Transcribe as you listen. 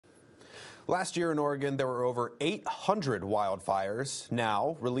Last year in Oregon, there were over 800 wildfires.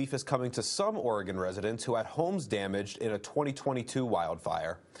 Now, relief is coming to some Oregon residents who had homes damaged in a 2022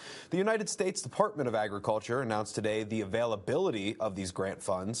 wildfire. The United States Department of Agriculture announced today the availability of these grant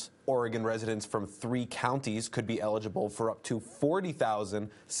funds. Oregon residents from 3 counties could be eligible for up to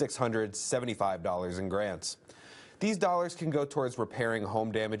 $40,675 in grants. These dollars can go towards repairing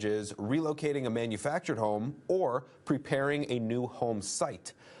home damages, relocating a manufactured home, or preparing a new home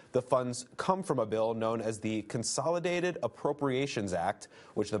site. The funds come from a bill known as the Consolidated Appropriations Act,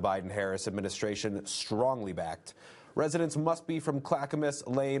 which the Biden-Harris administration strongly backed. Residents must be from Clackamas,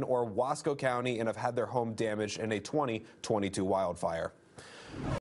 Lane, or Wasco County and have had their home damaged in a 2022 wildfire.